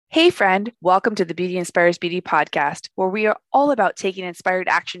Hey, friend, welcome to the Beauty Inspires Beauty podcast, where we are all about taking inspired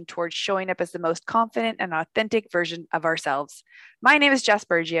action towards showing up as the most confident and authentic version of ourselves. My name is Jess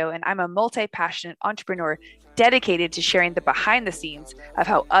Bergio, and I'm a multi-passionate entrepreneur dedicated to sharing the behind the scenes of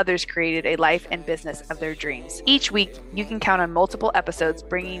how others created a life and business of their dreams. Each week, you can count on multiple episodes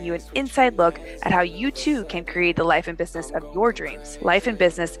bringing you an inside look at how you too can create the life and business of your dreams. Life and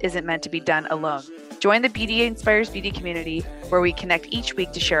business isn't meant to be done alone. Join the Beauty Inspires Beauty community, where we connect each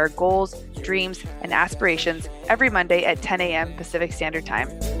week to share our goals, dreams, and aspirations every Monday at 10 a.m. Pacific Standard Time.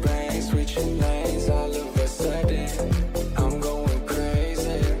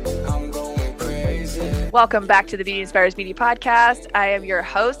 Welcome back to the Beauty Inspires Beauty podcast. I am your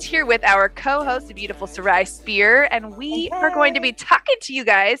host here with our co-host, the beautiful Sarai Speer, and we are going to be talking to you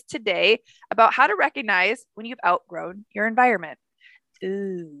guys today about how to recognize when you've outgrown your environment.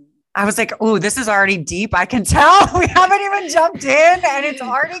 Ooh. I was like, oh, this is already deep. I can tell we haven't even jumped in and it's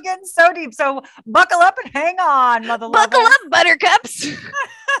already getting so deep. So buckle up and hang on, mother lovers. Buckle up, buttercups.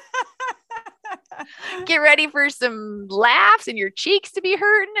 Get ready for some laughs and your cheeks to be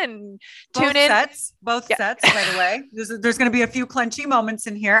hurting and tune in. Both sets, by the way. There's going to be a few clenchy moments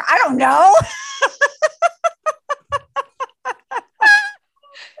in here. I don't know.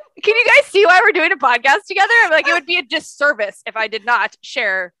 Can you guys see why we're doing a podcast together? Like, it would be a disservice if I did not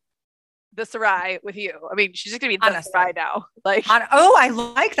share the Sarai with you. I mean, she's just gonna be the Sarai now. I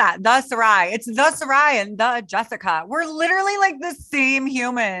like that. The Sarai. It's the Sarai and the Jessica. We're literally like the same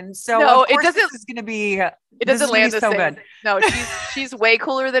human. So no, it doesn't. This is gonna be. It doesn't land the same. Good. No, she's way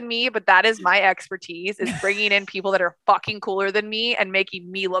cooler than me, but that is my expertise: is bringing in people that are fucking cooler than me and making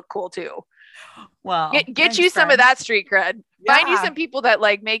me look cool too. Well, get you some of that street cred. Yeah. Find you some people that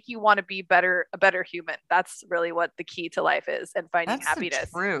like make you want to be a better human. That's really what the key to life is, and finding happiness.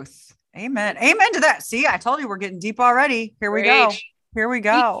 The truth. Amen. Amen to that. See, I told you we're getting deep already. Here we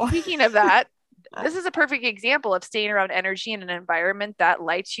go. Speaking of that, this is a perfect example of staying around energy in an environment that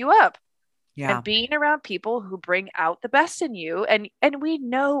lights you up. Yeah. And being around people who bring out the best in you. And we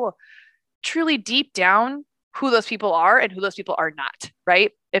know truly deep down who those people are and who those people are not,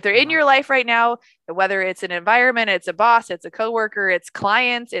 right? If they're in your life right now, whether it's an environment, it's a boss, it's a coworker, it's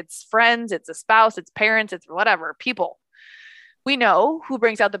clients, it's friends, it's a spouse, it's parents, it's whatever, people. We know who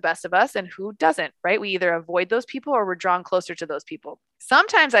brings out the best of us and who doesn't, right? We either avoid those people or we're drawn closer to those people.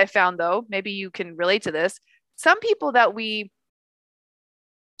 Sometimes I found, though, maybe you can relate to this, some people that we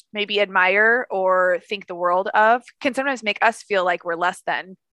maybe admire or think the world of can sometimes make us feel like we're less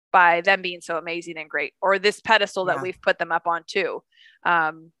than by them being so amazing and great, or this pedestal that we've put them up on too.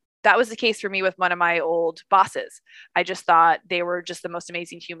 That was the case for me with one of my old bosses. I just thought they were just the most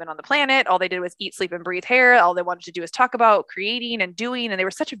amazing human on the planet. All they did was eat, sleep, and breathe hair. All they wanted to do was talk about creating and doing. And they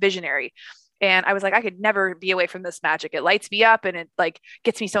were such a visionary. And I was like, I could never be away from this magic. It lights me up and it like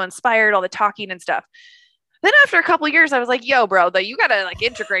gets me so inspired, all the talking and stuff. Then after a couple of years, I was like, yo, bro, you got to like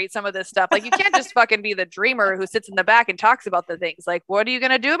integrate some of this stuff. Like, you can't just fucking be the dreamer who sits in the back and talks about the things. Like, what are you going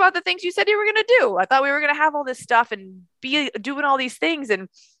to do about the things you said you were going to do? I thought we were going to have all this stuff and be doing all these things. And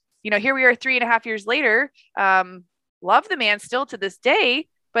here we are 3.5 years later. Love the man still to this day,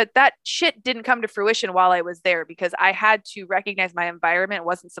 but that shit didn't come to fruition while I was there because I had to recognize my environment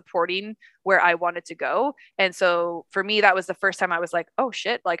wasn't supporting where I wanted to go. And so for me, that was the first time I was like, oh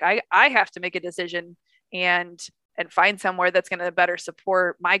shit, like I have to make a decision and find somewhere that's going to better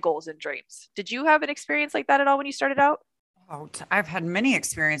support my goals and dreams. Did you have an experience like that at all when you started out? Oh, I've had many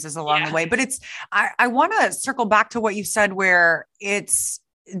experiences along the way, but I want to circle back to what you said, where it's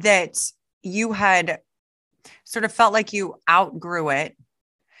that you had sort of felt like you outgrew it.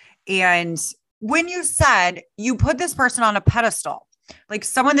 And when you said you put this person on a pedestal, like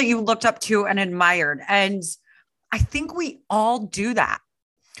someone that you looked up to and admired. And I think we all do that,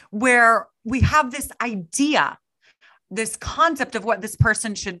 where we have this idea, this concept of what this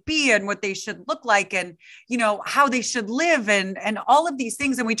person should be and what they should look like and, how they should live and all of these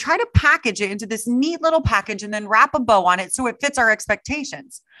things. And we try to package it into this neat little package and then wrap a bow on it so it fits our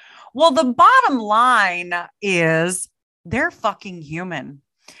expectations. Well, the bottom line is they're fucking human.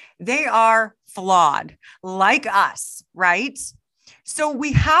 They are flawed like us, right? So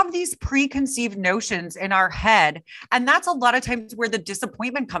we have these preconceived notions in our head. And that's a lot of times where the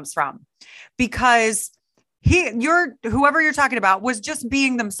disappointment comes from, because whoever you're talking about was just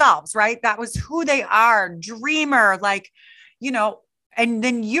being themselves, right? That was who they are, dreamer, and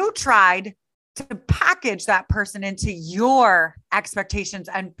then you tried to package that person into your expectations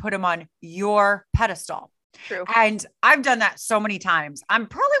and put them on your pedestal. True. And I've done that so many times. I'm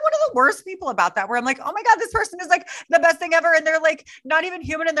probably one of the worst people about that, where I'm like, oh my God, this person is like the best thing ever. And they're like not even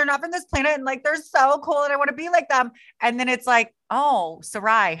human and they're not from this planet. And like, they're so cool. And I want to be like them. And then it's like, oh,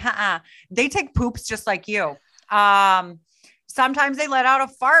 Sarai, they take poops just like you. Sometimes they let out a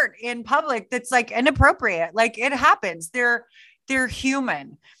fart in public that's like inappropriate. Like it happens. They're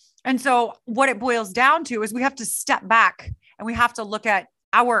human. And so what it boils down to is we have to step back and we have to look at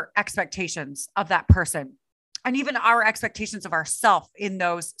our expectations of that person and even our expectations of ourselves in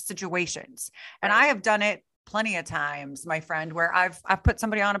those situations. And I have done it plenty of times, my friend, where I've put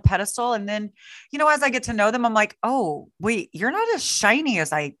somebody on a pedestal. And then, as I get to know them, I'm like, oh, wait, you're not as shiny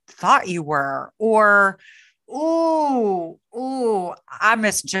as I thought you were. Or, I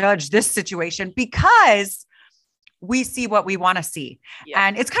misjudged this situation, because we see what we want to see. Yep.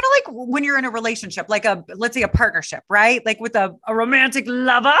 And it's kind of like when you're in a relationship, like let's say a partnership, right? Like with a romantic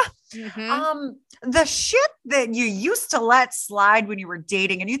lover, the shit that you used to let slide when you were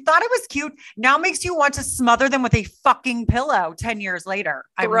dating and you thought it was cute now makes you want to smother them with a fucking pillow 10 years later.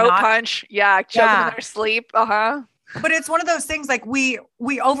 Throat punch. Yeah. Choke them in their sleep. But it's one of those things like we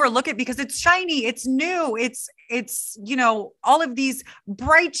overlook it because it's shiny, it's new, it's all of these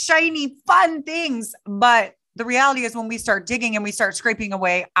bright, shiny, fun things. But the reality is when we start digging and we start scraping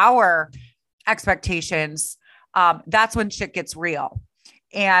away our expectations, that's when shit gets real.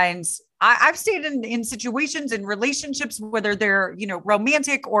 And I've stayed in situations and relationships, whether they're,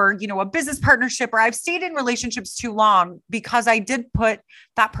 romantic or, a business partnership, or I've stayed in relationships too long because I did put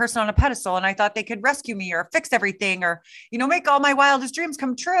that person on a pedestal and I thought they could rescue me or fix everything or, make all my wildest dreams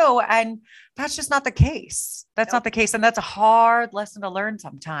come true. And that's just not the case. That's not the case. And that's a hard lesson to learn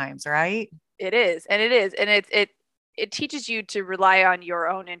sometimes, right? It is. And it teaches you to rely on your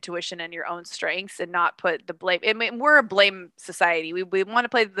own intuition and your own strengths and not put the blame. I mean, we're a blame society. We want to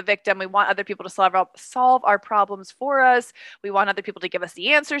play the victim. We want other people to solve our problems for us. We want other people to give us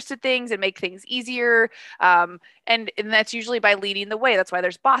the answers to things and make things easier. And that's usually by leading the way. That's why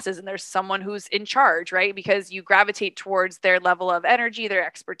there's bosses and there's someone who's in charge, right? Because you gravitate towards their level of energy, their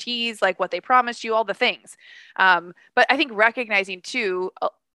expertise, like what they promised you, all the things. But I think recognizing too,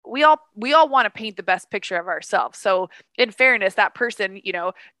 we all want to paint the best picture of ourselves. So in fairness, that person,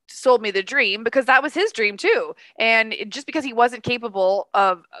 sold me the dream because that was his dream too. And just because he wasn't capable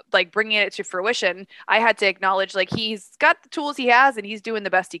of like bringing it to fruition, I had to acknowledge like he's got the tools he has and he's doing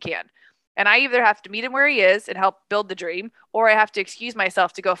the best he can. And I either have to meet him where he is and help build the dream, or I have to excuse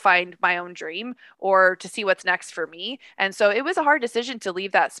myself to go find my own dream or to see what's next for me. And so it was a hard decision to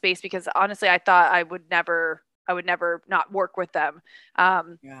leave that space because honestly, I thought I would never not work with them.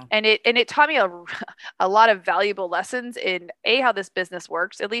 And it taught me a lot of valuable lessons in how this business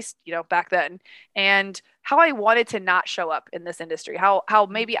works, at least, back then, and how I wanted to not show up in this industry, how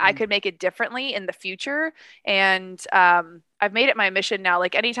maybe I could make it differently in the future. And, I've made it my mission now.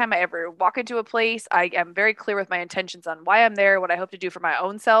 Like anytime I ever walk into a place, I am very clear with my intentions on why I'm there, what I hope to do for my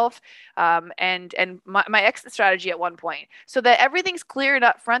own self, and my exit strategy at one point, so that everything's clear and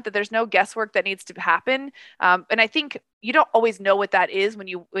up front, that there's no guesswork that needs to happen. And I think you don't always know what that is when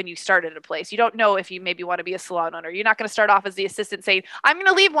you start at a place. You don't know if you maybe want to be a salon owner. You're not going to start off as the assistant saying, I'm going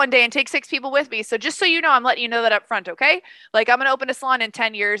to leave one day and take 6 people with me. So just so you know, I'm letting you know that up front. Okay. Like I'm going to open a salon in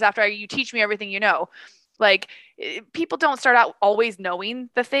 10 years after you teach me everything you know. Like people don't start out always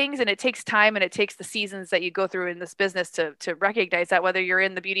knowing the things, and it takes time and it takes the seasons that you go through in this business to recognize that, whether you're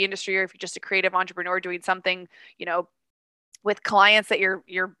in the beauty industry or if you're just a creative entrepreneur doing something, with clients that you're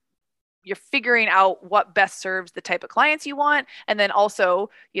figuring out what best serves the type of clients you want. And then also,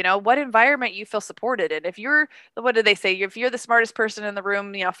 what environment you feel supported in. If you're, what do they say? If you're the smartest person in the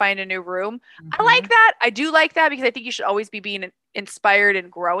room, find a new room. I like that. I do like that because I think you should always be being inspired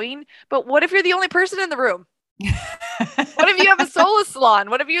and growing. But what if you're the only person in the room? What if you have a solo salon?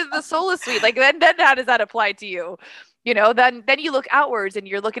 What if you're the solo suite? Like then how does that apply to you? Then you look outwards and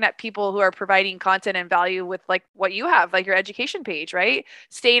you're looking at people who are providing content and value with like what you have, like your education page, right?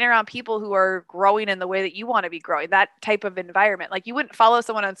 Staying around people who are growing in the way that you want to be growing, that type of environment. Like you wouldn't follow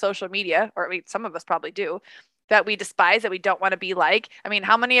someone on social media, or I mean, some of us probably do, that we despise, that we don't want to be like. I mean,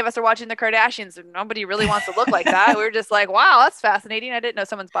 how many of us are watching the Kardashians and nobody really wants to look like that? We're just like, wow, that's fascinating. I didn't know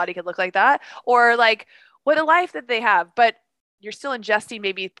someone's body could look like that. Or like what a life that they have, but you're still ingesting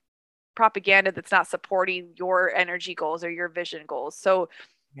maybe propaganda that's not supporting your energy goals or your vision goals. So,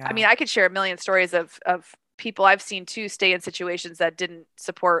 I mean, I could share a million stories of people I've seen too stay in situations that didn't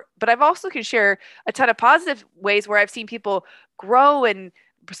support, but I've also can share a ton of positive ways where I've seen people grow and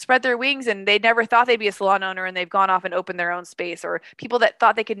spread their wings and they never thought they'd be a salon owner and they've gone off and opened their own space, or people that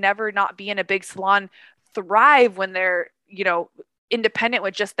thought they could never not be in a big salon thrive when they're, independent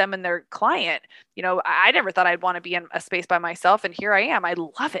with just them and their client. You know, I never thought I'd want to be in a space by myself, and here I am. I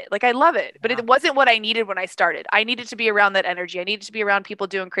love it. Like, I love it, but it wasn't what I needed when I started. I needed to be around that energy. I needed to be around people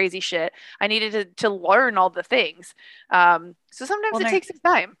doing crazy shit. I needed to learn all the things. So sometimes it takes some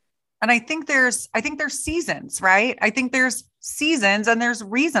time. And I think there's seasons, right? I think there's seasons and there's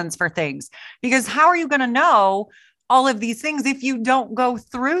reasons for things, because how are you going to know all of these things if you don't go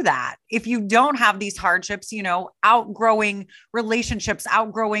through that? If you don't have these hardships, you know, outgrowing relationships,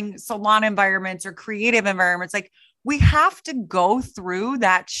 outgrowing salon environments or creative environments, like we have to go through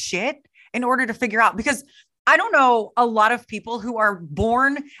that shit in order to figure out, because I don't know a lot of people who are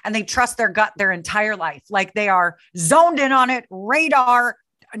born and they trust their gut their entire life. Like they are zoned in on it, radar.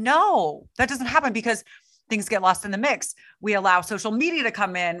 No, that doesn't happen, because things get lost in the mix. We allow social media to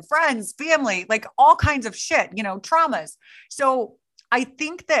come in, friends, family, like all kinds of shit, you know, traumas. So I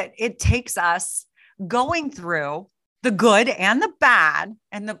think that it takes us going through the good and the bad,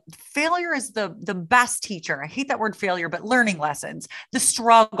 and the failure is the best teacher. I hate that word failure, but learning lessons, the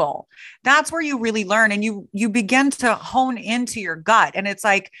struggle, that's where you really learn, and you begin to hone into your gut. And it's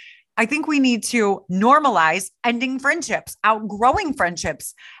like, I think we need to normalize ending friendships, outgrowing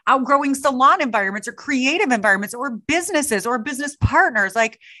salon environments or creative environments or businesses or business partners.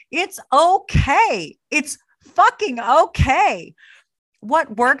 Like, it's okay. It's fucking okay.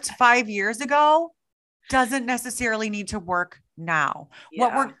 What worked 5 years ago doesn't necessarily need to work now. Yeah.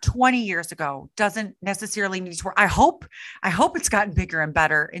 What worked 20 years ago doesn't necessarily need to work. I hope it's gotten bigger and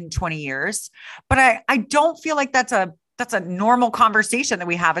better in 20 years, but I don't feel like that's a normal conversation that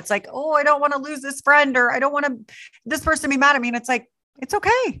we have. It's like, oh, I don't want to lose this friend, or I don't want this person to be mad at me. And it's like, it's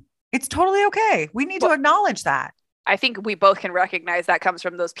okay. It's totally okay. We need to acknowledge that. I think we both can recognize that comes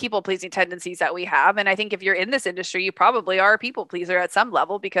from those people pleasing tendencies that we have. And I think if you're in this industry, you probably are a people pleaser at some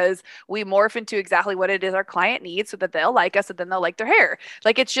level, because we morph into exactly what it is our client needs so that they'll like us and then they'll like their hair.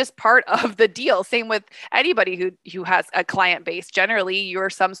 Like, it's just part of the deal. Same with anybody who has a client base. Generally, you're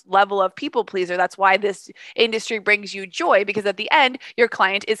some level of people pleaser. That's why this industry brings you joy, because at the end, your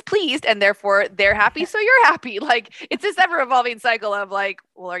client is pleased and therefore they're happy. So you're happy. Like, it's this ever evolving cycle of like,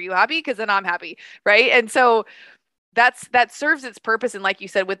 well, are you happy? Because then I'm happy. Right. And so that serves its purpose. And like you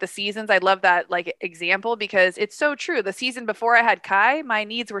said, with the seasons, I love that like example, because it's so true. The season before I had Kai, my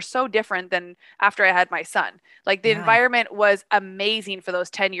needs were so different than after I had my son. Like, the environment was amazing for those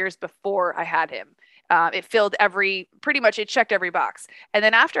 10 years before I had him. It filled it checked every box. And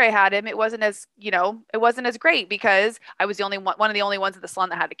then after I had him, it wasn't as great, because I was one of the only ones at the salon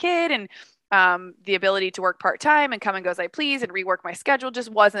that had a kid, and the ability to work part-time and come and go as I please and rework my schedule just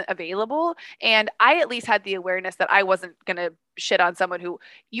wasn't available. And I at least had the awareness that I wasn't going to shit on someone who,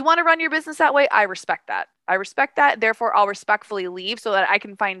 you want to run your business that way. I respect that. Therefore, I'll respectfully leave so that I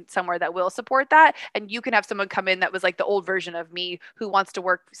can find somewhere that will support that. And you can have someone come in that was like the old version of me who wants to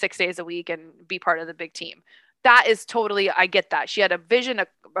work 6 days a week and be part of the big team. That is totally, I get that. She had a vision,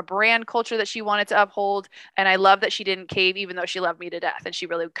 a brand culture that she wanted to uphold. And I love that she didn't cave, even though she loved me to death. And she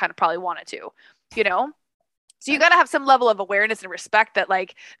really kind of probably wanted to, you know? So you got to have some level of awareness and respect that,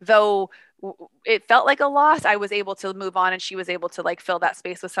 like, though it felt like a loss, I was able to move on, and she was able to like fill that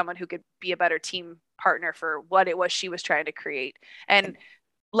space with someone who could be a better team partner for what it was she was trying to create. And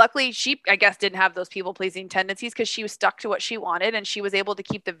luckily, she, I guess, didn't have those people-pleasing tendencies, because she was stuck to what she wanted, and she was able to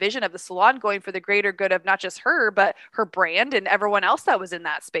keep the vision of the salon going for the greater good of not just her, but her brand and everyone else that was in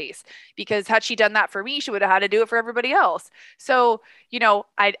that space. Because had she done that for me, she would have had to do it for everybody else. So, you know,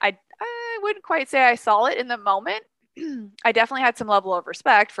 I wouldn't quite say I saw it in the moment. I definitely had some level of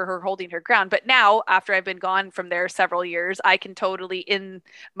respect for her holding her ground. But now, after I've been gone from there several years, I can totally, in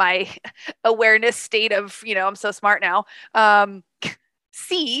my awareness state of, you know, I'm so smart now,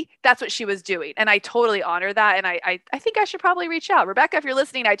 see that's what she was doing. And I totally honor that. And I think I should probably reach out. Rebecca, if you're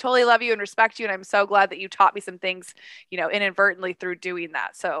listening, I totally love you and respect you. And I'm so glad that you taught me some things, you know, inadvertently through doing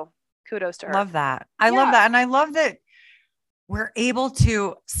that. So kudos to her. Love that. I love that. And I love that we're able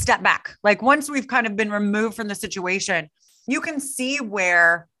to step back. Like, once we've kind of been removed from the situation, you can see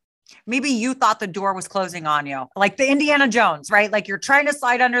where maybe you thought the door was closing on you, like the Indiana Jones, right? Like, you're trying to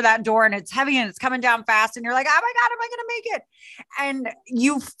slide under that door and it's heavy and it's coming down fast. And you're like, oh my God, am I going to make it? And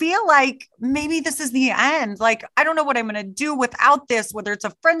you feel like maybe this is the end. Like, I don't know what I'm going to do without this, whether it's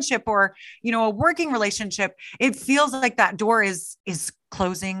a friendship or, you know, a working relationship. It feels like that door is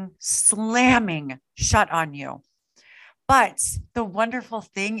closing, slamming shut on you. But the wonderful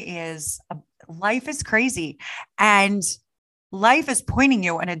thing is, life is crazy, and life is pointing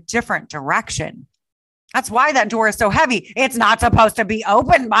you in a different direction. That's why that door is so heavy. It's not supposed to be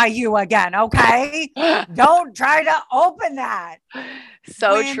opened by you again. Okay. Don't try to open that.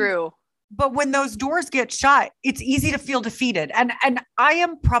 So true. But when those doors get shut, it's easy to feel defeated. And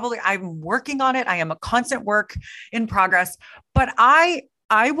I'm working on it. I am a constant work in progress, but I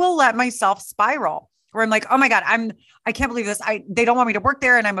will let myself spiral where I'm like, oh my God, I can't believe this. They don't want me to work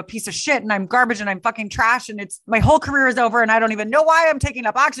there and I'm a piece of shit and I'm garbage and I'm fucking trash. And my whole career is over and I don't even know why I'm taking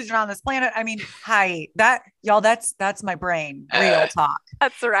up oxygen on this planet. I mean, hi, that's my brain. Real talk.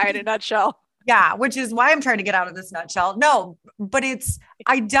 That's Sarai in a nutshell. Yeah, which is why I'm trying to get out of this nutshell. No, but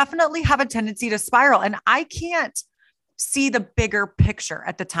I definitely have a tendency to spiral and I can't see the bigger picture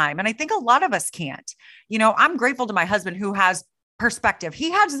at the time. And I think a lot of us can't. I'm grateful to my husband who has perspective.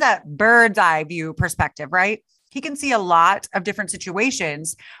 He has that bird's eye view perspective, right? He can see a lot of different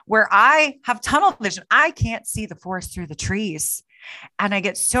situations where I have tunnel vision. I can't see the forest through the trees. And I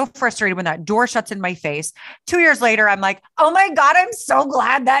get so frustrated when that door shuts in my face. 2 years later, I'm like, oh my God, I'm so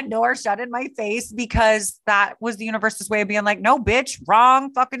glad that door shut in my face because that was the universe's way of being like, no, bitch,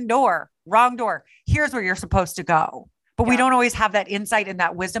 wrong fucking door, wrong door. Here's where you're supposed to go. But we don't always have that insight and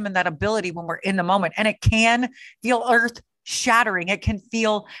that wisdom and that ability when we're in the moment. And it can feel earth shattering. It can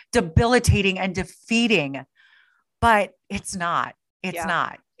feel debilitating and defeating, but it's not. It's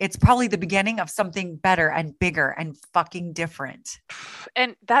not. It's probably the beginning of something better and bigger and fucking different.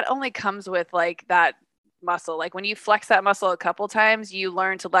 And that only comes with like that muscle. Like when you flex that muscle a couple times, you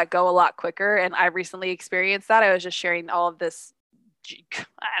learn to let go a lot quicker. And I recently experienced that. I was just sharing all of this.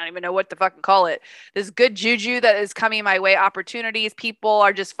 I don't even know what to fucking call it. This good juju that is coming my way, opportunities, people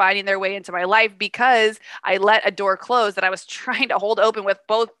are just finding their way into my life because I let a door close that I was trying to hold open with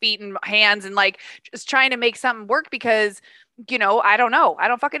both feet and hands and like just trying to make something work because I don't know. I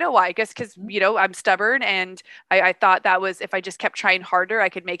don't fucking know why. I guess because, I'm stubborn and I thought that was, if I just kept trying harder, I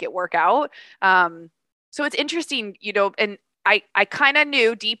could make it work out. So it's interesting, and I kind of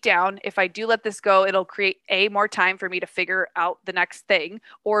knew deep down, if I do let this go, it'll create more time for me to figure out the next thing,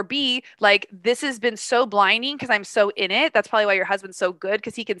 or B, like this has been so blinding because I'm so in it. That's probably why your husband's so good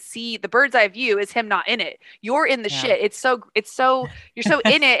because he can see the bird's eye view is him not in it. You're in the shit. You're so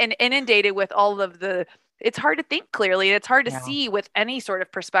in it and inundated with all of it's hard to think clearly and it's hard to see with any sort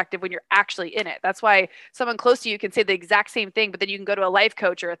of perspective when you're actually in it. That's why someone close to you can say the exact same thing, but then you can go to a life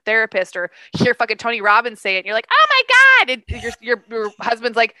coach or a therapist or hear fucking Tony Robbins say it and you're like, oh my God. And your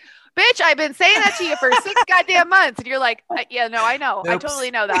husband's like, bitch, I've been saying that to you for 6 goddamn months. And you're like, yeah, no, I know. Oops. I totally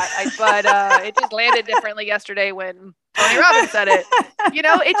know that. But it just landed differently yesterday when Tony Robbins said it.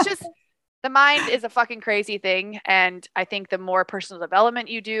 It's just, the mind is a fucking crazy thing. And I think the more personal development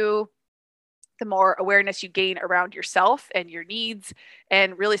you do, the more awareness you gain around yourself and your needs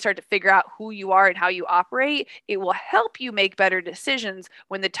and really start to figure out who you are and how you operate, it will help you make better decisions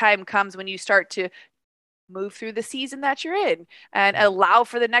when the time comes when you start to move through the season that you're in and allow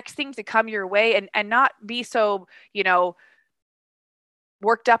for the next thing to come your way and not be so,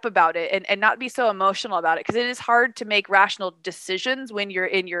 worked up about it and not be so emotional about it. Cause it is hard to make rational decisions when you're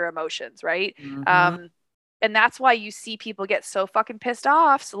in your emotions. Right. Mm-hmm. And that's why you see people get so fucking pissed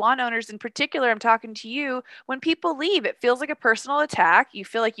off, salon owners in particular. I'm talking to you. When people leave, it feels like a personal attack. You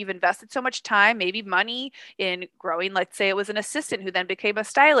feel like you've invested so much time, maybe money in growing. Let's say it was an assistant who then became a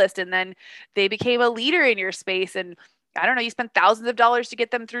stylist and then they became a leader in your space. And I don't know, you spend thousands of dollars to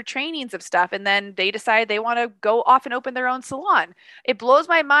get them through trainings of stuff. And then they decide they want to go off and open their own salon. It blows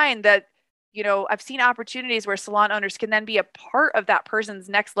my mind that I've seen opportunities where salon owners can then be a part of that person's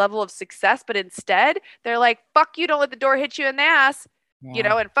next level of success, but instead they're like, fuck you, don't let the door hit you in the ass,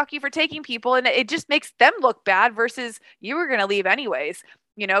 and fuck you for taking people. And it just makes them look bad versus you were going to leave anyways.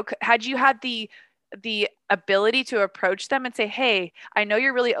 Had you had the ability to approach them and say, hey, I know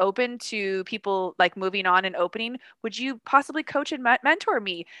you're really open to people like moving on and opening. Would you possibly coach and mentor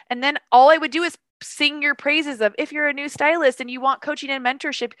me? And then all I would do is sing your praises of, if you're a new stylist and you want coaching and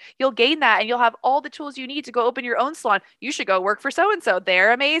mentorship, you'll gain that and you'll have all the tools you need to go open your own salon. You should go work for so-and-so.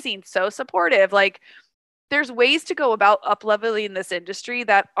 They're amazing. So supportive. Like there's ways to go about up-leveling this industry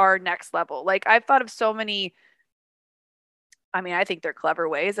that are next level. Like I've thought of so many, I think they're clever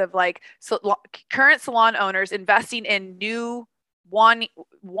ways of like current salon owners investing in new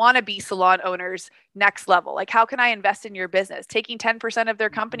wannabe salon owners next level. Like, how can I invest in your business? Taking 10% of their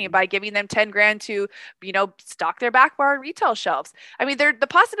company by giving them 10 grand to, stock their back bar and retail shelves. The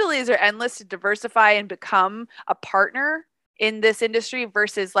possibilities are endless to diversify and become a partner in this industry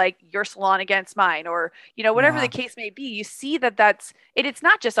versus like your salon against mine or, whatever the case may be. You see it's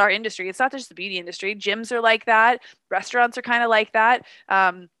not just our industry. It's not just the beauty industry. Gyms are like that. Restaurants are kind of like that.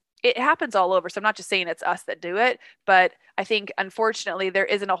 It happens all over. So I'm not just saying it's us that do it, but I think unfortunately there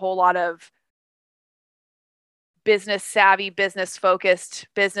isn't a whole lot of business savvy, business focused,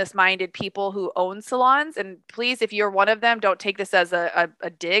 business minded people who own salons. And please, if you're one of them, don't take this as a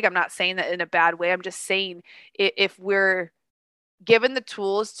dig. I'm not saying that in a bad way. I'm just saying if we're given the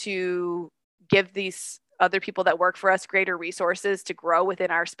tools to give these other people that work for us greater resources to grow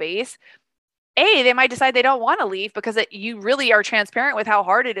within our space, they might decide they don't want to leave because you really are transparent with how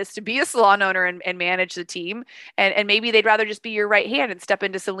hard it is to be a salon owner and manage the team. And maybe they'd rather just be your right hand and step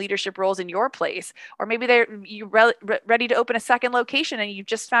into some leadership roles in your place. Or maybe you're ready to open a second location and you've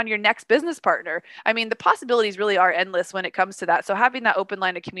just found your next business partner. I mean, the possibilities really are endless when it comes to that. So having that open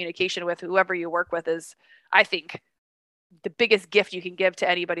line of communication with whoever you work with is, I think, the biggest gift you can give to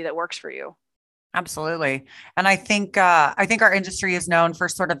anybody that works for you. Absolutely. And I think our industry is known for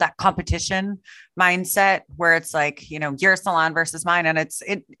sort of that competition mindset where it's like, your salon versus mine. And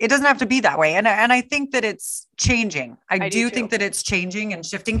it doesn't have to be that way. And I think that it's changing. I do think that it's changing and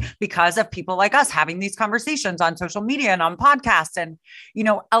shifting because of people like us having these conversations on social media and on podcasts and,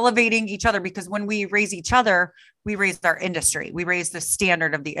 elevating each other, because when we raise each other, we raise our industry, we raise the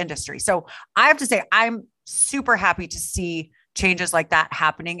standard of the industry. So I have to say, I'm super happy to see changes like that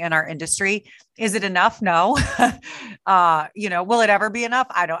happening in our industry. Is it enough? No. Will it ever be enough?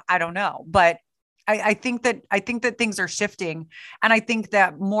 I don't know. But I think that things are shifting. And I think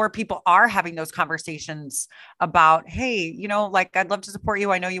that more people are having those conversations about, hey, I'd love to support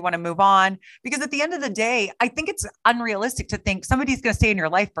you. I know you want to move on, because at the end of the day, I think it's unrealistic to think somebody's going to stay in your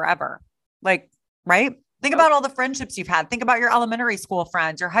life forever. Right? Think about all the friendships you've had. Think about your elementary school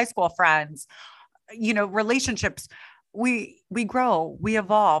friends, your high school friends, relationships. We grow, we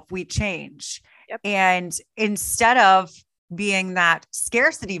evolve, we change. Yep. And instead of being that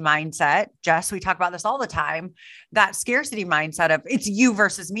scarcity mindset, Jess, we talk about this all the time, that scarcity mindset of it's you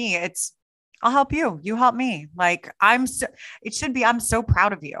versus me. It's I'll help you, you help me. I'm so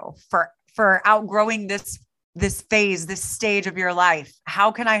proud of you for outgrowing this phase, this stage of your life.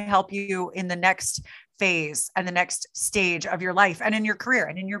 How can I help you in the next phase and the next stage of your life and in your career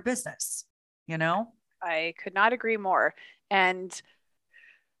and in your business? I could not agree more. And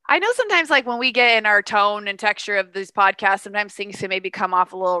I know sometimes when we get in our tone and texture of these podcasts, sometimes things can maybe come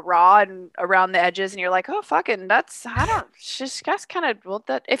off a little raw and around the edges. And you're like, oh, fucking, that's kind of, well,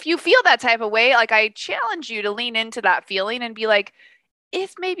 that if you feel that type of way, I challenge you to lean into that feeling and be like,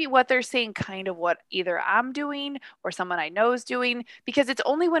 is maybe what they're saying kind of what either I'm doing or someone I know is doing? Because it's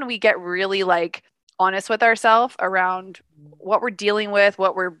only when we get really honest with ourselves around what we're dealing with,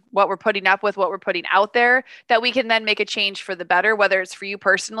 what we're putting up with, what we're putting out there, that we can then make a change for the better, whether it's for you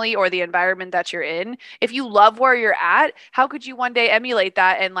personally or the environment that you're in. If you love where you're at, how could you one day emulate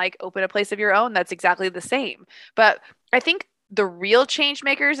that and open a place of your own that's exactly the same? But I think the real change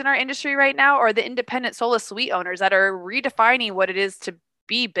makers in our industry right now are the independent solo suite owners that are redefining what it is to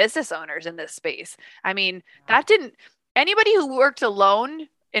be business owners in this space. I mean, anybody who worked alone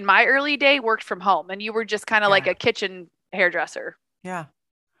in my early day worked from home, and you were just kind of like a kitchen hairdresser. Yeah.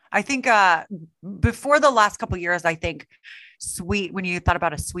 I think before the last couple of years, I think when you thought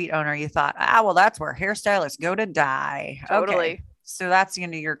about a suite owner, you thought, well, that's where hairstylists go to die. Totally. Okay. So that's the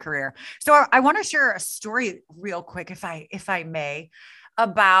end of your career. So I want to share a story real quick, if I may,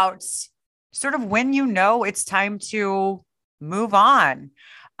 about sort of when it's time to move on.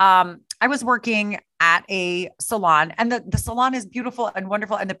 I was working at a salon, and the salon is beautiful and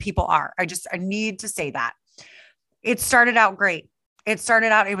wonderful, and the people are. I need to say that. It started out great.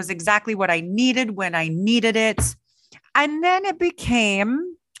 It was exactly what I needed when I needed it. And then it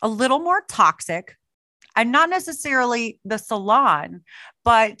became a little more toxic, and not necessarily the salon,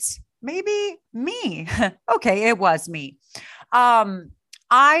 but maybe me. Okay, it was me.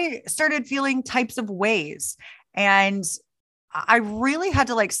 I started feeling types of ways, and I really had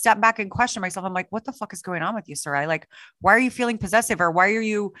to step back and question myself. I'm like, what the fuck is going on with you, Sarai? Why are you feeling possessive, or why are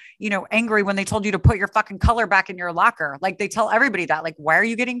you, angry when they told you to put your fucking color back in your locker? They tell everybody that, why are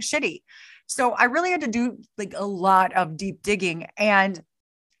you getting shitty? So I really had to do a lot of deep digging, and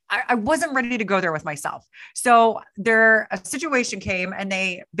I wasn't ready to go there with myself. So a situation came, and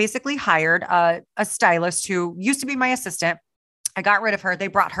they basically hired a stylist who used to be my assistant. I got rid of her. They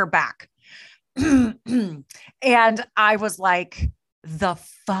brought her back. And I was like, the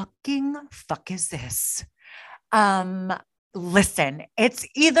fucking fuck is this? Listen, it's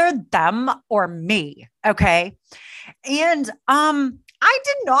either them or me. Okay. And, I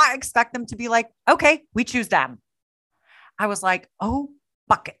did not expect them to be like, okay, we choose them. I was like, oh,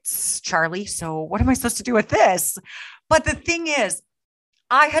 buckets, Charlie. So what am I supposed to do with this? But the thing is,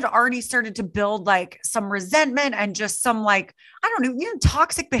 I had already started to build some resentment and just some I don't know,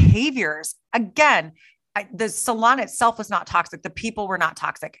 toxic behaviors. Again, the salon itself was not toxic. The people were not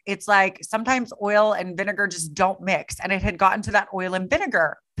toxic. It's like sometimes oil and vinegar just don't mix. And it had gotten to that oil and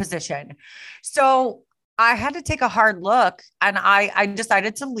vinegar position. So I had to take a hard look and I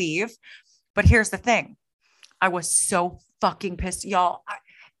decided to leave. But here's the thing. I was so fucking pissed, y'all.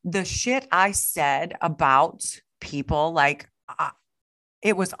 The shit I said about people, like,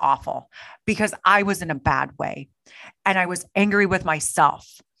 it was awful because I was in a bad way and I was angry with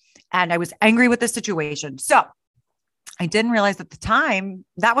myself and I was angry with the situation. So I didn't realize at the time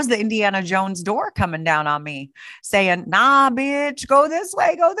that was the Indiana Jones door coming down on me saying, nah, bitch, go this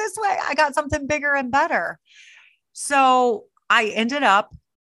way, go this way. I got something bigger and better. So I ended up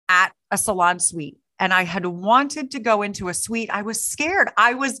at a salon suite and I had wanted to go into a suite. I was scared.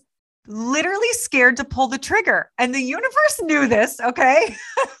 I was literally scared to pull the trigger. And the universe knew this. Okay.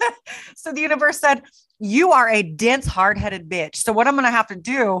 So the universe said, you are a dense, hard-headed bitch. So what I'm going to have to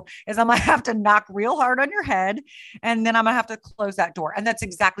do is I'm going to have to knock real hard on your head. And then I'm going to have to close that door. And that's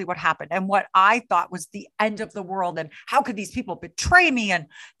exactly what happened. And what I thought was the end of the world. And how could these people betray me? And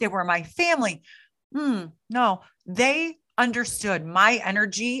they were my family. No, they understood my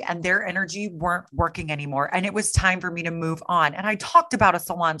energy and their energy weren't working anymore. And it was time for me to move on. And I talked about a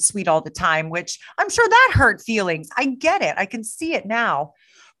salon suite all the time, which I'm sure that hurt feelings. I get it. I can see it now,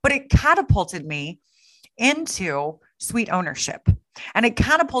 but it catapulted me into suite ownership. And it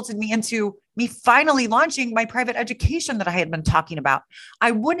catapulted me into me finally launching my private education that I had been talking about.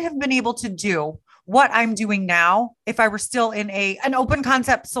 I wouldn't have been able to do what I'm doing now if I were still in an open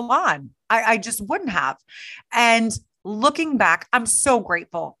concept salon. I just wouldn't have. And looking back, I'm so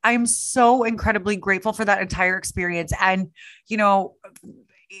grateful. I'm so incredibly grateful for that entire experience. And,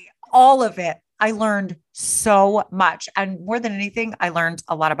 all of it, I learned so much. And more than anything, I learned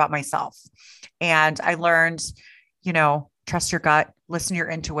a lot about myself. And I learned, trust your gut, listen to your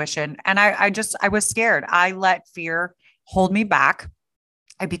intuition. And I was scared. I let fear hold me back.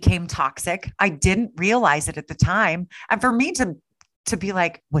 I became toxic. I didn't realize it at the time. And for me to be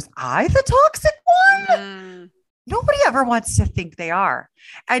like, was I the toxic one? Nobody ever wants to think they are.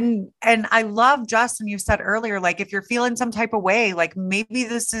 And I love, Justin, you said earlier, like, if you're feeling some type of way, like maybe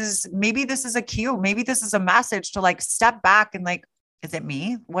this is a cue, maybe this is a message to like step back and like, is it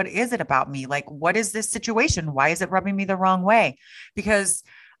me? What is it about me? Like, what is this situation? Why is it rubbing me the wrong way? Because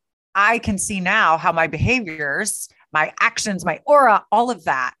I can see now how my behaviors, my actions, my aura, all of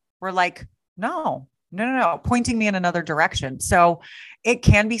that were like, no, pointing me in another direction. So it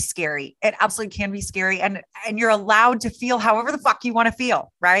can be scary. It absolutely can be scary. And you're allowed to feel however the fuck you want to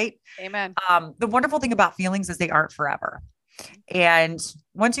feel. Right. Amen. The wonderful thing about feelings is they aren't forever. And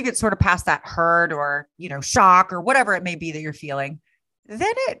once you get sort of past that hurt or, shock or whatever it may be that you're feeling,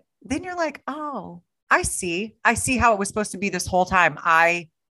 then you're like, oh, I see how it was supposed to be this whole time. I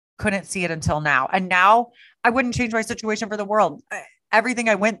couldn't see it until now. And now I wouldn't change my situation for the world. Everything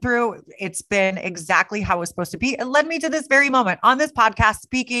I went through, it's been exactly how it was supposed to be. It led me to this very moment on this podcast,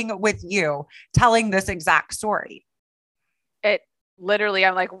 speaking with you, telling this exact story. It literally,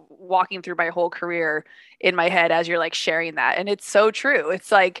 I'm like walking through my whole career in my head as you're like sharing that. And it's so true. It's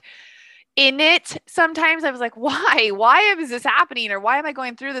like in it, sometimes I was like, why is this happening? Or why am I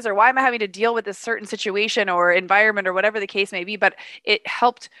going through this? Or why am I having to deal with this certain situation or environment or whatever the case may be? But it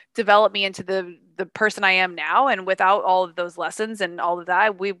helped develop me into the person I am now. And without all of those lessons and all of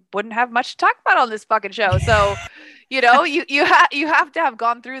that, we wouldn't have much to talk about on this fucking show. So, you have to have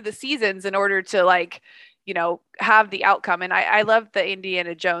gone through the seasons in order to like, have the outcome. And I love the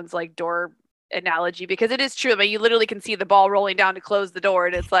Indiana Jones like door analogy because it is true. I mean, you literally can see the ball rolling down to close the door.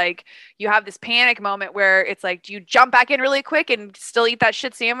 And it's like, you have this panic moment where it's like, do you jump back in really quick and still eat that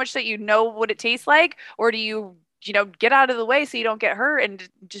shit sandwich that you know what it tastes like? Or do you get out of the way so you don't get hurt and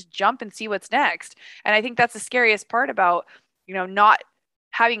just jump and see what's next? And I think that's the scariest part about, not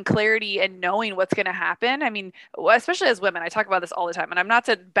having clarity and knowing what's going to happen. I mean, especially as women, I talk about this all the time, and I'm not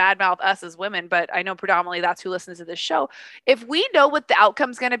to badmouth us as women, but I know predominantly that's who listens to this show. If we know what the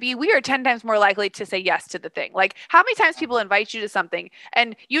outcome's going to be, we are 10 times more likely to say yes to the thing. Like, how many times people invite you to something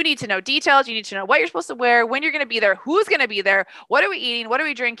and you need to know details, you need to know what you're supposed to wear, when you're going to be there, who's going to be there, what are we eating, what are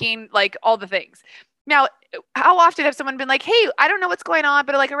we drinking, like all the things. Now, how often have someone been like, hey, I don't know what's going on,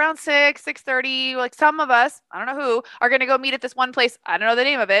 but like around 6:30, like some of us, I don't know who, are going to go meet at this one place. I don't know the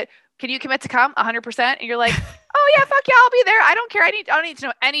name of it. Can you commit to come 100%? And you're like, oh yeah, fuck yeah, I'll be there. I don't care. I don't need to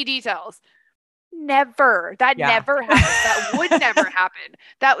know any details. Never. That never happens. That would never happen.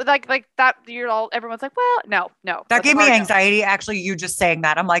 That would like that. Everyone's like, well, no. That gave me anxiety. Actually, you just saying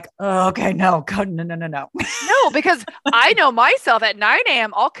that. I'm like, oh, okay, no. No, because I know myself at 9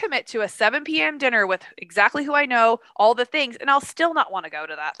 a.m. I'll commit to a 7 p.m. dinner with exactly who I know, all the things, and I'll still not want to go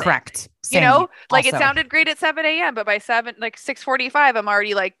to that thing. Correct. Same. Like it sounded great at 7 a.m., but by 6:45, I'm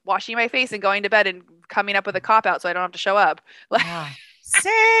already like washing my face and going to bed and coming up with a cop out so I don't have to show up.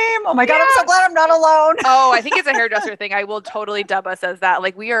 Same. Oh my God. I'm so glad I'm not alone. Oh, I think it's a hairdresser thing. I will totally dub us as that.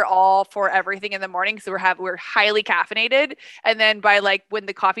 Like we are all for everything in the morning. So we're highly caffeinated. And then by like when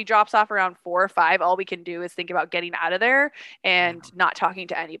the coffee drops off around 4 or 5, all we can do is think about getting out of there and not talking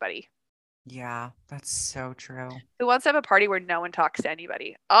to anybody. Yeah, that's so true. Who wants to have a party where no one talks to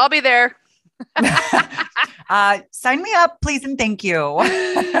anybody? I'll be there. Sign me up, please, and thank you.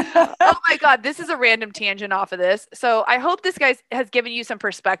 Oh my God, this is a random tangent off of this. So I hope this guy has given you some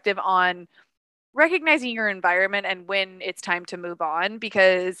perspective on recognizing your environment and when it's time to move on,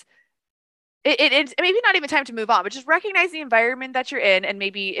 because it's maybe not even time to move on, but just recognize the environment that you're in. And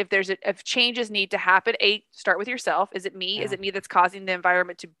maybe if changes need to happen, start with yourself. Is it me? Yeah. Is it me that's causing the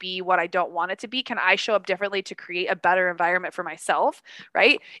environment to be what I don't want it to be? Can I show up differently to create a better environment for myself?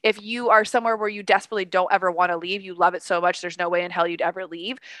 Right? If you are somewhere where you desperately don't ever want to leave, you love it so much, there's no way in hell you'd ever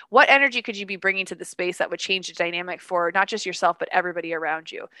leave. What energy could you be bringing to the space that would change the dynamic for not just yourself, but everybody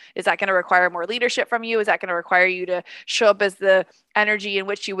around you? Is that going to require more leadership from you? Is that going to require you to show up as the energy in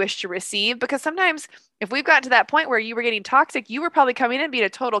which you wish to receive? Because sometimes if we've gotten to that point where you were getting toxic, you were probably coming in being a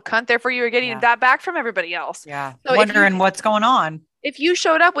total cunt. Therefore, you were getting that back from everybody else. Yeah. So wondering what's going on. If you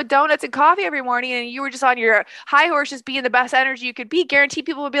showed up with donuts and coffee every morning and you were just on your high horse, just being the best energy you could be, guaranteed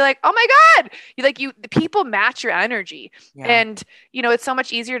people would be like, oh my God, the people match your energy. Yeah. And it's so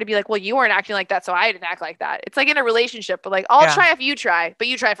much easier to be like, well, you weren't acting like that, so I didn't act like that. It's like in a relationship, but like, I'll try if you try, but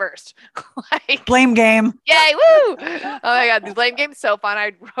you try first. Like, blame game. Yay. Woo. Oh my God. The blame game is so fun.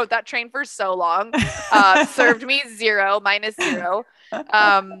 I rode that train for so long. Served me -0.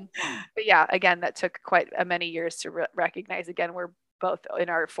 But yeah, again, that took quite many years to recognize. Again, we're both in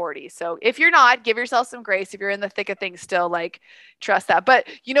our 40s. So if you're not, give yourself some grace. If you're in the thick of things still, like, trust that. But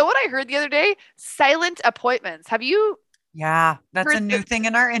you know what I heard the other day? Silent appointments. Have you? Yeah, that's a new thing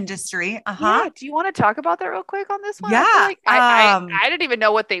in our industry. Yeah. Do you want to talk about that real quick on this one? Yeah. I didn't even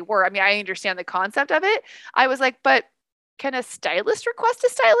know what they were. I mean, I understand the concept of it. I was like, but can a stylist request a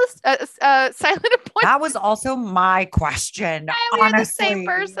silent appointment? That was also my question. We're the same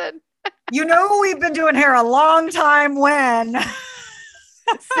person. We've been doing hair a long time when...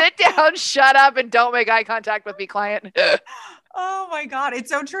 Sit down, shut up, and don't make eye contact with me, client. Oh my God. It's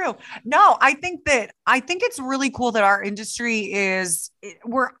so true. No, I think it's really cool that our industry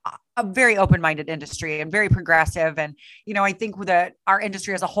we're a very open-minded industry and very progressive. And, I think that our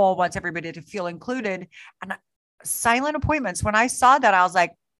industry as a whole wants everybody to feel included. And silent appointments, when I saw that, I was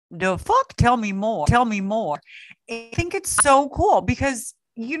like, the fuck? Tell me more. I think it's so cool because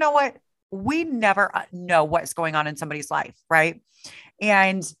you know what? We never know what's going on in somebody's life, right?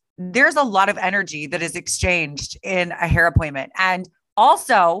 And there's a lot of energy that is exchanged in a hair appointment. And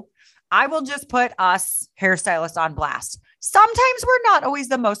also, I will just put us hairstylists on blast. Sometimes we're not always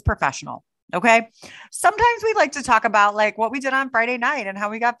the most professional. Okay. Sometimes we like to talk about like what we did on Friday night and how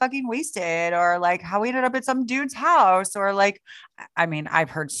we got fucking wasted, or like how we ended up at some dude's house, or like, I mean,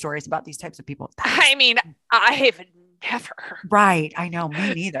 I've heard stories about these types of people. I mean, I've never. Right. I know.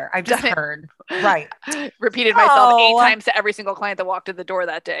 Me neither. I've just heard. Right. Repeated myself 8 times to every single client that walked in the door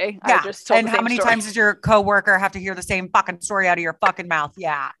that day. Yeah. I just told and how many times does your coworker have to hear the same fucking story out of your fucking mouth?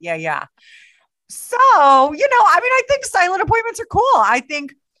 Yeah. So, I mean, I think silent appointments are cool. I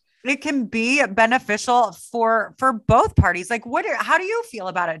think it can be beneficial for both parties. Like, how do you feel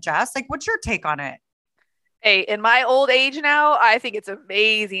about it, Jess? Like, what's your take on it? Hey, in my old age now, I think it's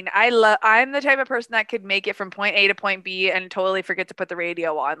amazing. I'm the type of person that could make it from point A to point B and totally forget to put the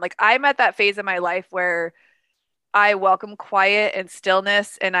radio on. Like, I'm at that phase of my life where I welcome quiet and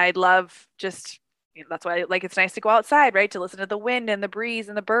stillness, and I love that's why it's nice to go outside, right? To listen to the wind and the breeze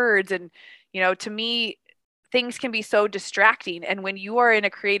and the birds. And, to me, things can be so distracting. And when you are in a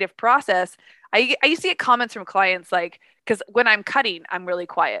creative process, I used to get comments from clients like, because when I'm cutting, I'm really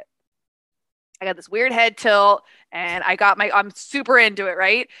quiet. I got this weird head tilt and I'm super into it.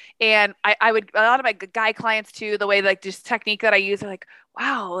 Right. And I would, a lot of my guy clients too, the way, like, just technique that I use, they're like,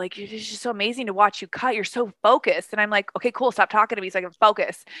 wow, like it's just so amazing to watch you cut. You're so focused. And I'm like, okay, cool. Stop talking to me so I can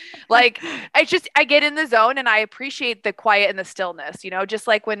focus. Like I get in the zone and I appreciate the quiet and the stillness, just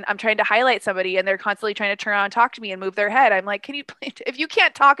like when I'm trying to highlight somebody and they're constantly trying to turn around and talk to me and move their head. I'm like, can you please, if you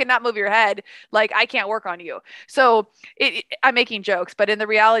can't talk and not move your head, like I can't work on you. So I'm making jokes, but in the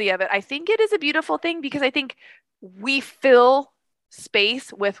reality of it, I think it is a beautiful thing because I think we fill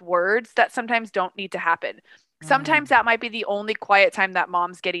space with words that sometimes don't need to happen. Sometimes that might be the only quiet time that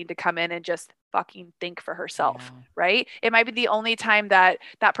mom's getting to come in and just fucking think for herself, right? It might be the only time that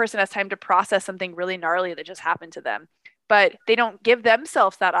that person has time to process something really gnarly that just happened to them. But they don't give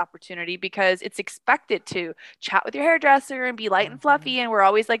themselves that opportunity because it's expected to chat with your hairdresser and be light and fluffy. And we're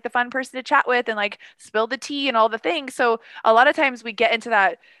always like the fun person to chat with and like spill the tea and all the things. So a lot of times we get into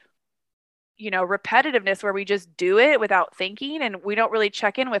that repetitiveness where we just do it without thinking and we don't really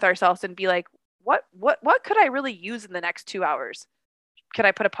check in with ourselves and be like, what could I really use in the next 2 hours? Could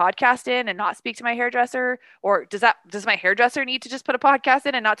I put a podcast in and not speak to my hairdresser? Or does my hairdresser need to just put a podcast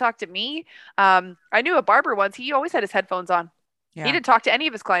in and not talk to me? I knew a barber once, he always had his headphones on. Yeah. He didn't talk to any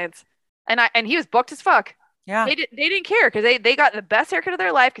of his clients. And he was booked as fuck. Yeah. They didn't care because they got the best haircut of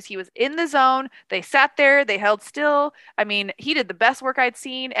their life because he was in the zone. They sat there, they held still. I mean, he did the best work I'd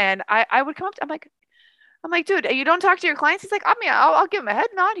seen. And I would come up to, I'm like, dude, you don't talk to your clients? He's like, I mean, I'll give him a head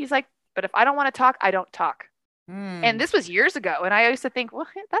nod. He's like, but if I don't want to talk, I don't talk. And this was years ago. And I used to think, well,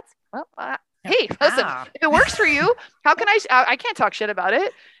 hey, listen, if it works for you, how can I can't talk shit about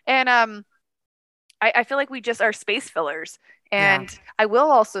it. And I feel like we just are space fillers. And I will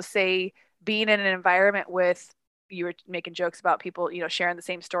also say being in an environment with, you were making jokes about people, sharing the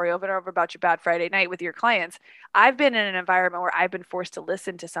same story over and over about your bad Friday night with your clients. I've been in an environment where I've been forced to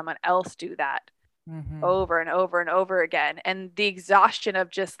listen to someone else do that over and over and over again. And the exhaustion of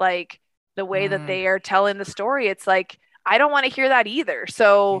just like, the way that they are telling the story, it's like, I don't want to hear that either.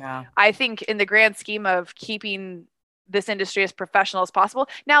 So I think in the grand scheme of keeping this industry as professional as possible.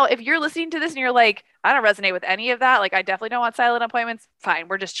 Now, if you're listening to this and you're like, I don't resonate with any of that, like I definitely don't want silent appointments, fine.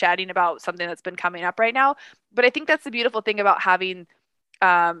 We're just chatting about something that's been coming up right now. But I think that's the beautiful thing about having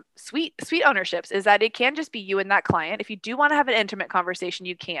sweet ownerships is that it can just be you and that client. If you do want to have an intimate conversation,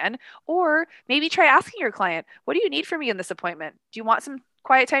 you can, or maybe try asking your client, what do you need from me in this appointment? Do you want some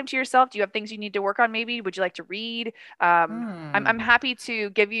quiet time to yourself? Do you have things you need to work on? Maybe would you like to read? I'm happy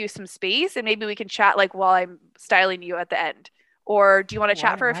to give you some space and maybe we can chat like while I'm styling you at the end. Or do you want to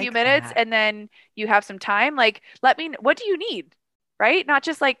chat for a few minutes and then you have some time? Like, let me, what do you need? Right? Not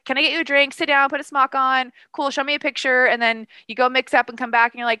just like, can I get you a drink? Sit down, put a smock on. Cool. Show me a picture. And then you go mix up and come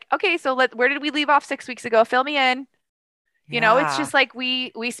back and you're like, okay, so where did we leave off 6 weeks ago? Fill me in. It's just like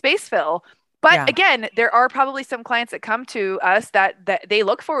we space fill. But again, there are probably some clients that come to us that they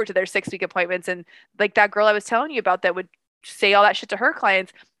look forward to their 6 week appointments. And like that girl I was telling you about that would say all that shit to her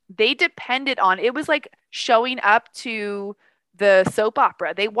clients, they depended on, it was like showing up to the soap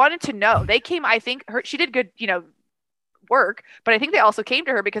opera. They wanted to know. They came, I think she did good, work, but I think they also came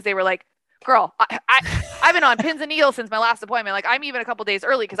to her because they were like, girl, I've been on pins and needles since my last appointment. Like I'm even a couple days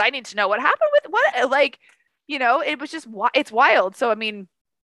early because I need to know what happened with what, like, it was just, it's wild. So, I mean,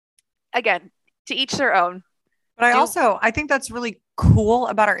 again, to each their own. But I think that's really cool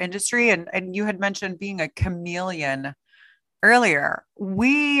about our industry. And you had mentioned being a chameleon earlier.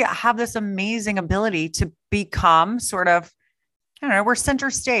 We have this amazing ability to become sort of, I don't know, we're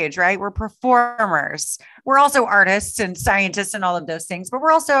center stage, right? We're performers. We're also artists and scientists and all of those things, but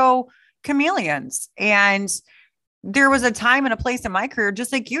we're also chameleons. And there was a time and a place in my career,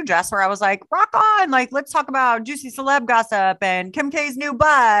 just like you, Jess, where I was like, rock on, like, let's talk about juicy celeb gossip and Kim K's new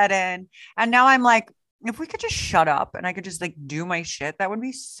butt. And now I'm like, if we could just shut up and I could just like do my shit, that would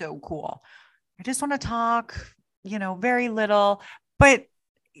be so cool. I just want to talk, very little, but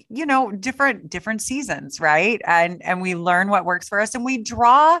different seasons, right? And we learn what works for us and we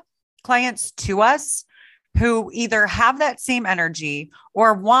draw clients to us who either have that same energy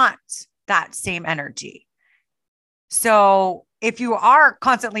or want that same energy. So if you are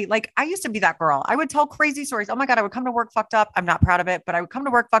constantly like, I used to be that girl, I would tell crazy stories. Oh my God, I would come to work fucked up. I'm not proud of it, but I would come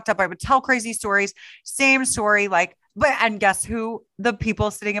to work fucked up. I would tell crazy stories, same story, and guess who the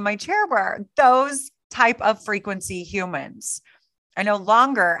people sitting in my chair were? Those type of frequency humans. I no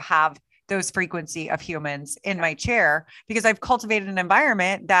longer have those frequency of humans in my chair because I've cultivated an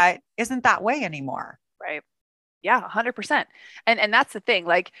environment that isn't that way anymore. Right. Yeah, 100%. And that's the thing.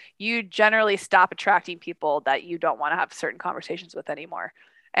 Like you generally stop attracting people that you don't want to have certain conversations with anymore.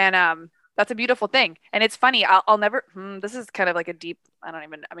 And that's a beautiful thing. And it's funny. I'll never, this is kind of like a deep, I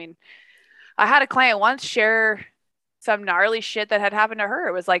mean, I had a client once share some gnarly shit that had happened to her.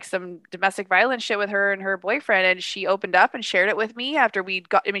 It was like some domestic violence shit with her and her boyfriend. And she opened up and shared it with me after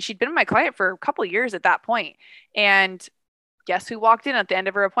she'd been my client for a couple of years at that point. And guess who walked in at the end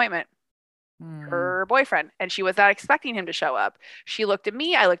of her appointment? Her boyfriend. And she was not expecting him to show up. She looked at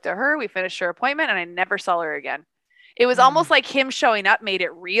me, I looked at her, we finished her appointment, and I never saw her again. It was almost like him showing up made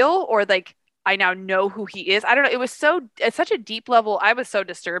it real, or like I now know who he is. I don't know. It was at such a deep level. I was so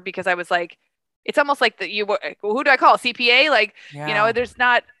disturbed because I was like, it's almost like who do I call? CPA? Like, there's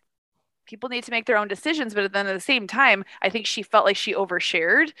not, people need to make their own decisions. But then at the same time, I think she felt like she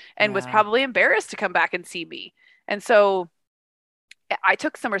overshared and was probably embarrassed to come back and see me. And so I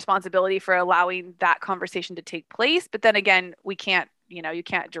took some responsibility for allowing that conversation to take place. But then again, we can't, you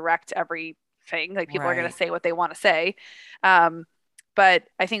can't direct everything. Like people are going to say what they want to say. But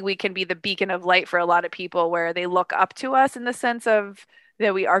I think we can be the beacon of light for a lot of people where they look up to us in the sense of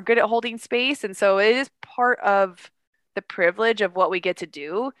that we are good at holding space. And so it is part of the privilege of what we get to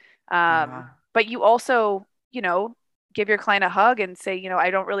do. But you also, give your client a hug and say, I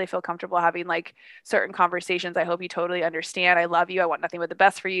don't really feel comfortable having like certain conversations. I hope you totally understand. I love you. I want nothing but the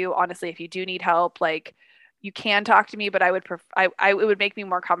best for you. Honestly, if you do need help, like you can talk to me, but I would it would make me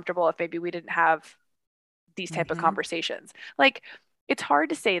more comfortable if maybe we didn't have these type of conversations. Like it's hard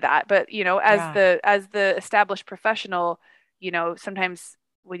to say that, but as the established professional, sometimes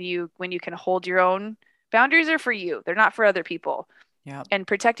when you can hold your own boundaries are for you, they're not for other people. Yeah. And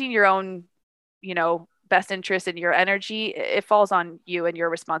protecting your own, best interest in your energy, it falls on you and your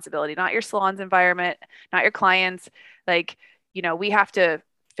responsibility, not your salon's environment, not your clients. Like, we have to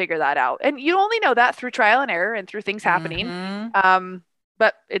figure that out. And you only know that through trial and error and through things happening.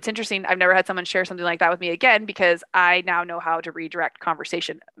 But it's interesting. I've never had someone share something like that with me again, because I now know how to redirect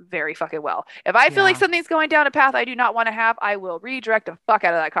conversation very fucking well. If I feel like something's going down a path I do not want to have, I will redirect the fuck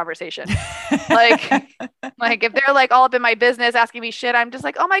out of that conversation. like if they're like all up in my business asking me shit, I'm just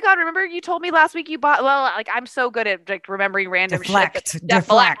like, oh my God, remember you told me last week you bought, like I'm so good at like remembering random shit.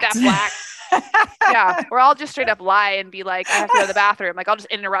 Deflect. Yeah. Or I'll just straight up lie and be like, I have to go to the bathroom. Like I'll just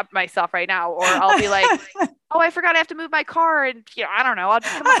interrupt myself right now. Or I'll be like, oh, I forgot I have to move my car. And I don't know. I'll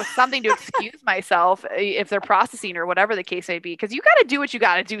just come up with something to excuse myself if they're processing or whatever the case may be. Cause you got to do what you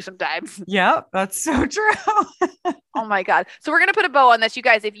got to do sometimes. Yep. That's so true. Oh my God. So we're going to put a bow on this. You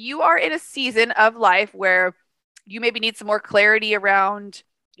guys, if you are in a season of life where you maybe need some more clarity around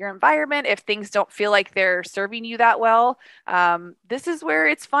your environment, if things don't feel like they're serving you that well, this is where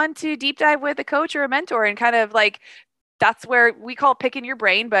it's fun to deep dive with a coach or a mentor and kind of like, that's where we call it picking your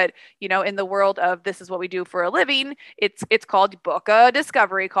brain. But, in the world of this is what we do for a living, it's called book a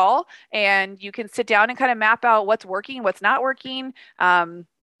discovery call, and you can sit down and kind of map out what's working, what's not working.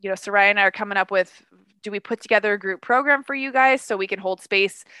 Sarai and I are coming up with, do we put together a group program for you guys so we can hold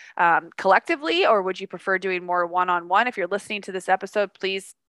space collectively, or would you prefer doing more one-on-one? If you're listening to this episode,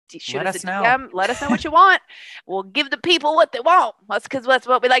 please shoot us a DM. Let us know what you want. We'll give the people what they want. That's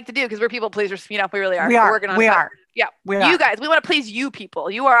what we like to do, because we're people pleasers. We really are. We're working on it. Yeah. You guys, we want to please you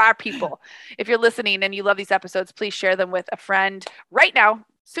people. You are our people. If you're listening and you love these episodes, please share them with a friend right now.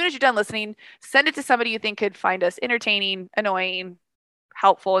 As soon as you're done listening, send it to somebody you think could find us entertaining, annoying,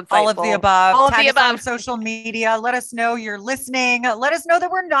 helpful, insightful. All of the above. Tag us on social media. Let us know you're listening. Let us know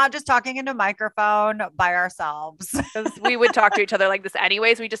that we're not just talking into a microphone by ourselves. Because we would talk to each other like this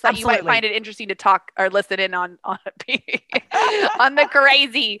anyways. We just thought you might find it interesting to talk or listen in on on the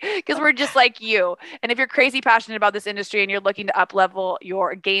crazy, because we're just like you. And if you're crazy passionate about this industry and you're looking to up level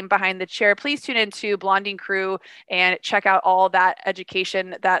your game behind the chair, please tune into Blonding Crew and check out all that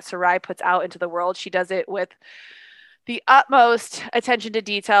education that Sarai puts out into the world. She does it with the utmost attention to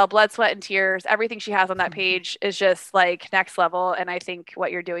detail, blood, sweat, and tears. Everything she has on that page is just like next level. And I think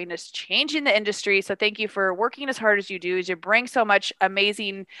what you're doing is changing the industry. So thank you for working as hard as you do, as you bring so much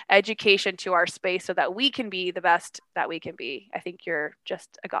amazing education to our space so that we can be the best that we can be. I think you're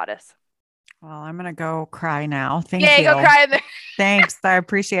just a goddess. Well, I'm going to go cry now. Thank you. Yeah, go cry in there. Thanks. I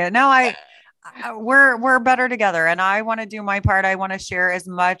appreciate it. No, we're better together, and I want to do my part. I want to share as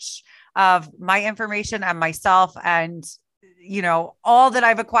much of my information and myself and, all that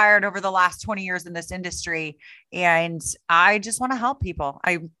I've acquired over the last 20 years in this industry. And I just want to help people.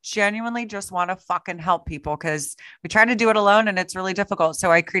 I genuinely just want to fucking help people, because we try to do it alone and it's really difficult.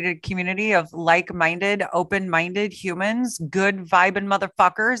 So I created a community of like-minded, open-minded humans, good vibing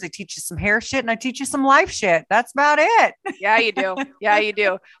motherfuckers. I teach you some hair shit and I teach you some life shit. That's about it. Yeah, you do. Yeah, you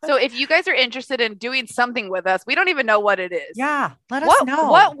do. So if you guys are interested in doing something with us, we don't even know what it is. Yeah. Let us know.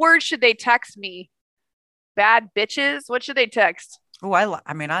 What word should they text me? Bad bitches? What should they text? Oh, I like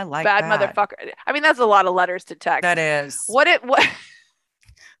bad that. Motherfucker. I mean, that's a lot of letters to text. That is. What if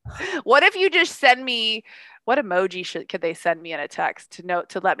you just send me What emoji could they send me in a text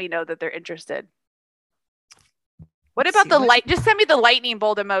to let me know that they're interested? What about the light? Just send me the lightning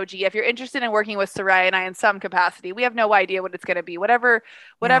bolt emoji if you're interested in working with Sarai and I in some capacity. We have no idea what it's going to be. Whatever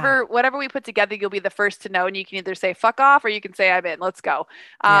we put together, you'll be the first to know, and you can either say "fuck off" or you can say "I'm in." Let's go.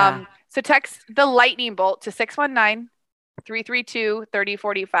 So text the lightning bolt to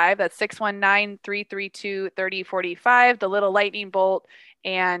 619-332-3045. That's 619-332-3045. The little lightning bolt,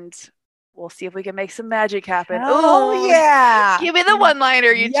 and we'll see if we can make some magic happen. Oh yeah! Give me the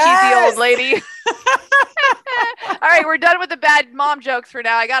one-liner, you cheesy old lady. All right, we're done with the bad mom jokes for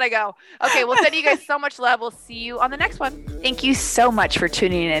now. I gotta go. Okay, we'll send you guys so much love. We'll see you on the next one. Thank you so much for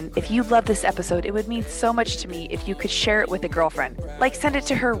tuning in. If you love this episode, it would mean so much to me if you could share it with a girlfriend. Like, send it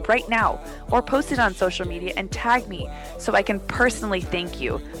to her right now, or post it on social media and tag me so I can personally thank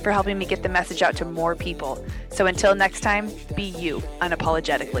you for helping me get the message out to more people. So until next time, be you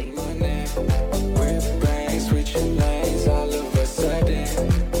unapologetically.